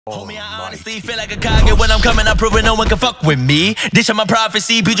Homie, I honestly feel like a Kage when I'm coming up, proving no one can fuck with me. This is my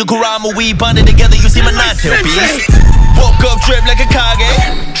prophecy, Piju Kurama, we bonded together, you see my nine-tail beast. Woke up, drip like a Kage.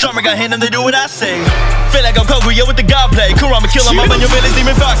 Sharma got hand and they do what I say. Feel like I'm Kaguya with the god play. Kurama kill him, I'm on your village,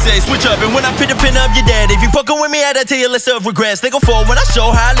 demon fox say. Switch up, and when I pin the pin up, you're dead. If you fucking with me, I'd tell you list of regrets. They go forward when I show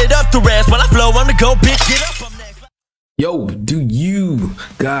how I lit up the rest. When I flow, I'm the go, bitch, get up, I'm next. Yo, do you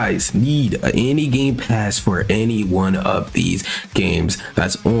guys need any game pass for any one of these games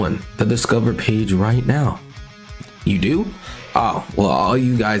that's on the Discover page right now? You do? Oh, well, all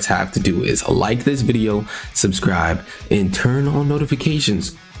you guys have to do is like this video, subscribe, and turn on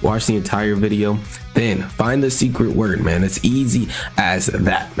notifications. Watch the entire video, then find the secret word, man. It's easy as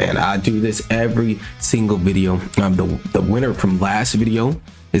that, man. I do this every single video. The winner from last video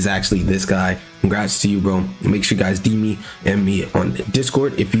is actually this guy. Congrats to you, bro. Make sure you guys DM me on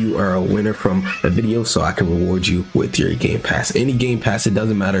Discord if you are a winner from the video, so I can reward you with your game pass. Any game pass, it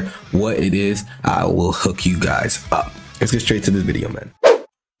doesn't matter what it is, I will hook you guys up. Let's get straight to this video, man.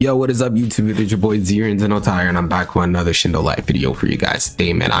 Yo, what is up, YouTube? It's your boy XenoTy, and I'm back with another Shindo Life video for you guys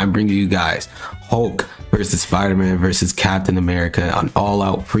today, man. I'm bringing you guys Hulk versus Spider-Man versus Captain America, an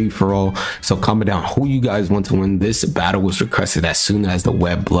all-out free-for-all. So comment down who you guys want to win. This battle was requested as soon as the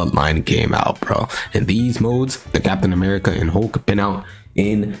web bloodline came out, bro. And these modes, the Captain America and Hulk, have been out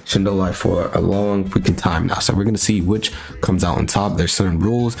in Shindo Life for a long freaking time now, so we're gonna see which comes out on top. There's certain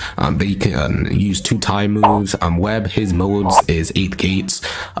rules. They can use 2 time moves. Web, his modes is 8 gates,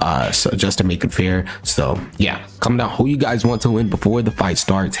 so just to make it fair. So yeah, comment down who you guys want to win before the fight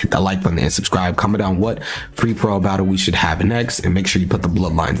starts. Hit that like button and subscribe. Comment down what free-for-all battle we should have next, and make sure you put the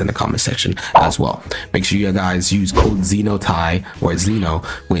bloodlines in the comment section as well. Make sure you guys use code XenoTy or Xeno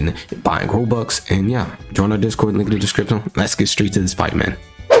when buying Robux, and yeah, join our Discord, link in the description. Let's get straight to this fight, man.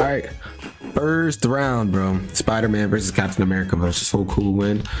 All right, first round, bro. Spider-Man versus Captain America versus Hulk. Who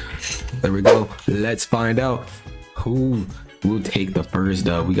win? There we go. Let's find out who will take the first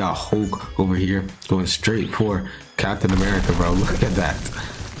dub. We got Hulk over here going straight for Captain America, bro. Look at that.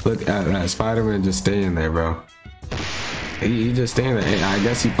 Look at that. Spider-Man just staying there, bro. He just staying there. Hey, I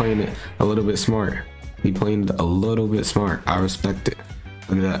guess he playing it a little bit smart. He playing it a little bit smart. I respect it.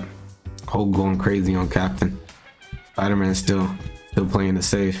 Look at that. Hulk going crazy on Captain. Spider-Man still playing it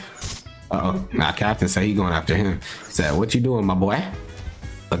safe. Uh-oh. Now Captain said he going after him. He said, what you doing, my boy?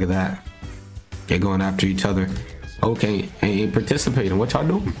 Look at that. They're going after each other. Okay, ain't participating. What y'all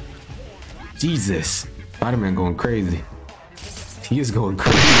doing? Jesus. Spider-Man going crazy. He is going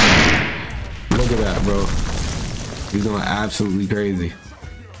crazy. Look at that, bro. He's going absolutely crazy.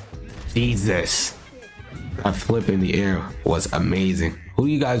 Jesus. That flip in the air was amazing. Who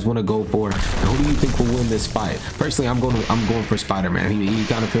do you guys want to go for, and who do you think will win this fight? Personally, I'm going for Spider-Man. He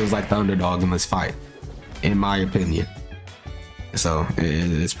kind of feels like the underdog in this fight, in my opinion. So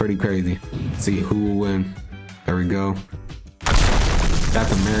it's pretty crazy. Let's see who will win. There we go.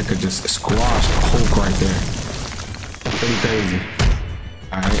 Captain America just squashed Hulk right there. Pretty crazy.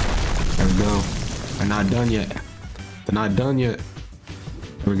 All right, there we go. They're not done yet. They're not done yet.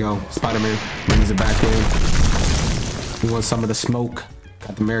 There we go. Spider-Man brings it back in. He wants some of the smoke.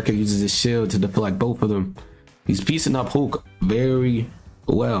 Captain America uses his shield to deflect both of them. He's piecing up Hulk very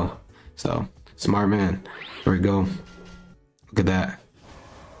well. So, smart man. There we go. Look at that.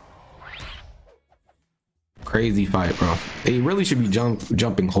 Crazy fight, bro. They really should be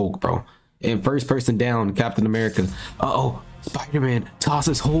jumping Hulk, bro. And first person down, Captain America. Uh-oh. Spider-Man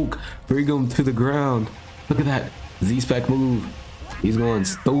tosses Hulk. Bring him to the ground. Look at that. Z-Spec move. He's going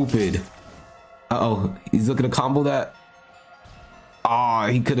stupid. Uh-oh. He's looking to combo that. Oh,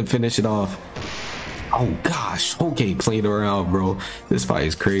 he could have finished it off. Oh gosh, Hulk ain't playing around, bro. This fight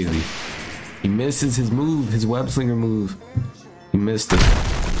is crazy. He misses his move, his web slinger move. He missed it.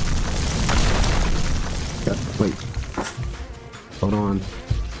 Wait. Hold on.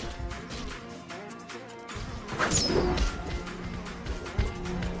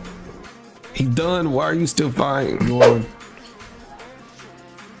 He's done. Why are you still fighting?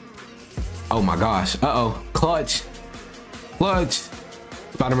 Oh my gosh. Uh-oh. Clutch. Clutch.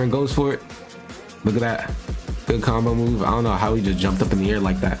 Spider-Man goes for it. Look at that. Good combo move. I don't know how he just jumped up in the air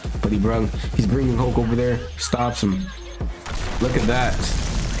like that, but he's bringing Hulk over there. Stops him. Look at that.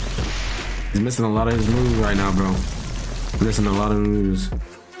 He's missing a lot of his moves right now, bro. Missing a lot of moves.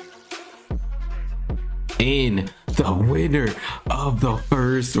 And the winner of the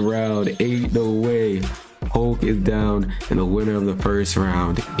first round, ain't no way. Hulk is down, and the winner of the first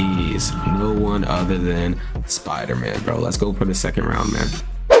round is no one other than Spider-Man, bro. Let's go for the second round, man.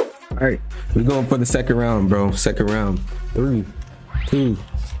 All right, we're going for the second round, bro. Second round. 3, 2,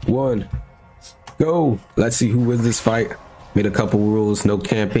 1, go. Let's see who wins this fight. Made a couple rules, no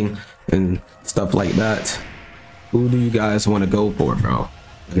camping and stuff like that. Who do you guys want to go for, bro?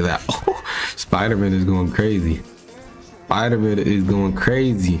 Look at that. Oh, Spider-Man is going crazy. Spider-Man is going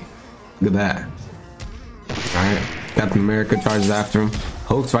crazy. Look at that. All right, Captain America charges after him.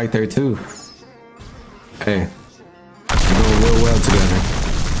 Hulk's right there too. Hey, we're going real well together.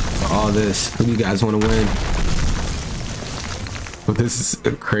 For all this, who do you guys want to win? But this is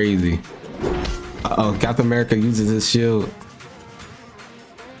crazy. Uh-oh, Captain America uses his shield.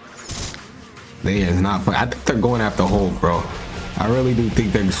 They is not fun. I think they're going after Hulk, bro. I really do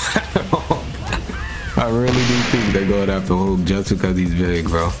think they're going after Hulk. I really do think they're going after Hulk just because he's big,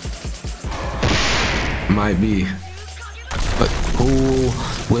 bro. Might be. But who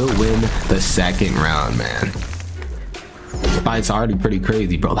will win the second round, man? The fight's already pretty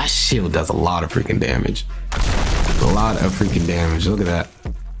crazy, bro. That shield does a lot of freaking damage. A lot of freaking damage. Look at that.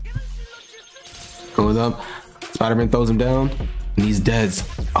 Goes up. Spider-Man throws him down. And he's dead.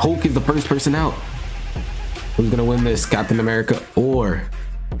 Hulk is the first person out. Who's gonna win this? Captain America or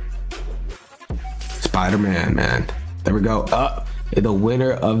Spider-Man, man? There we go. The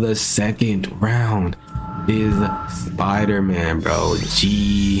winner of the second round is Spider-Man, bro.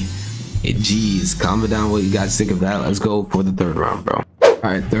 Jeez, calm down. What you guys think of that? Let's go for the third round, bro. All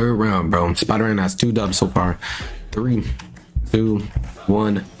right, third round, bro. Spider-Man has 2 dubs so far. 3, 2,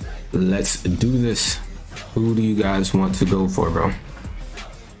 1. Let's do this. Who do you guys want to go for, bro?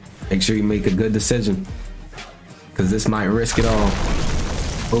 Make sure you make a good decision, because this might risk it all.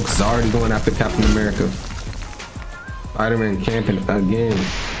 Folks is already going after Captain America. Spider-Man camping again.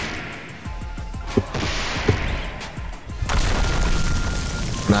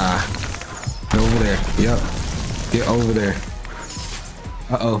 Nah. Get over there. Yep. Get over there.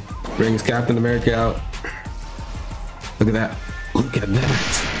 Uh-oh. Brings Captain America out. Look at that. Look at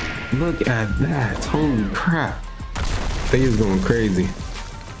that. Look at that. Holy crap. He is going crazy.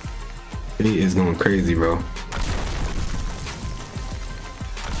 He is going crazy, bro.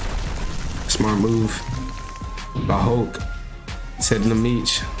 Smart move by Hulk. He's hitting the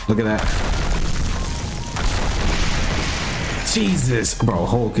meat. Look at that. Jesus, bro.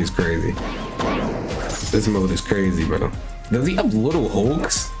 Hulk is crazy. This mode is crazy, bro. Does he have little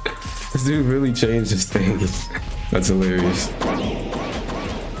Hulks? This dude really changed his thing. That's hilarious.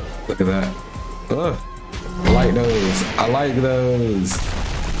 Look at that. Ugh. I like those. I like those.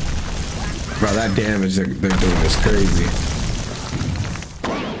 Bro, that damage they're doing is crazy.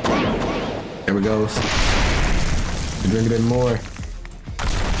 There we go. Bring it in more.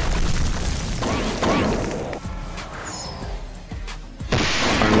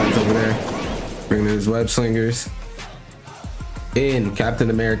 Spider-Man's over there. Bringing in his web slingers. And Captain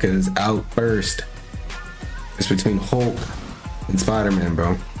America is out first. It's between Hulk and Spider-Man,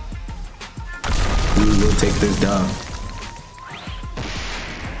 bro. We will take this dub.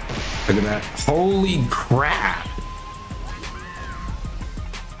 Look at that. Holy crap.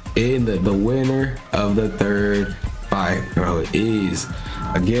 And the winner of the third fight, bro, is,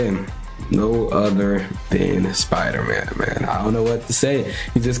 again, no other than Spider-Man, man. I don't know what to say.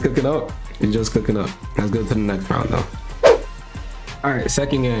 He's just cooking up. He's just cooking up. Let's go to the next round, though. All right,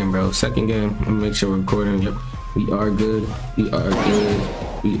 second game, bro. Second game. Let me make sure we're recording. Yep. We are good. We are good.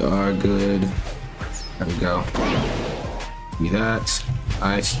 We are good. There we go. Be that.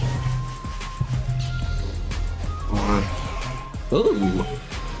 Nice. Come on. Ooh.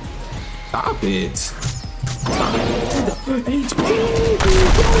 Stop it. Stop it.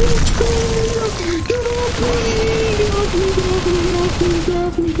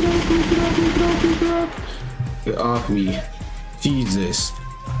 Get off me. Jesus.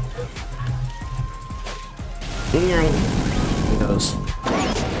 Give me those.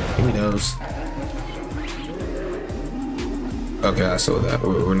 Give me those. Okay, I saw that.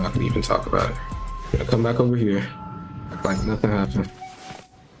 We're not gonna even talk about it. I'm gonna come back over here. Act like nothing happened.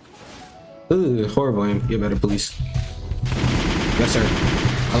 Ooh, horrible aim. Get better, please. Yes, sir.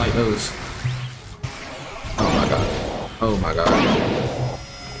 I like those. Oh my god. Oh my god.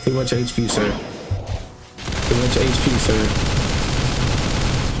 Too much HP, sir. Too much HP, sir.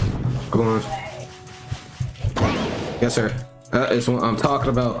 Come on. Yes, sir. That is what I'm talking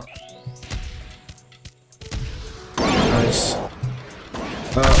about. Nice.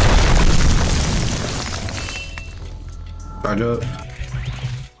 Charge up.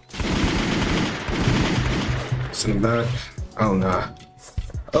 Send him back. Oh nah.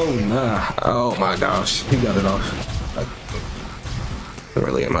 Oh nah. Oh my gosh. He got it off. Not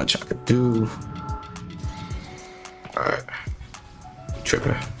really much I could do. Alright.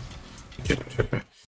 Tripping. Tripping.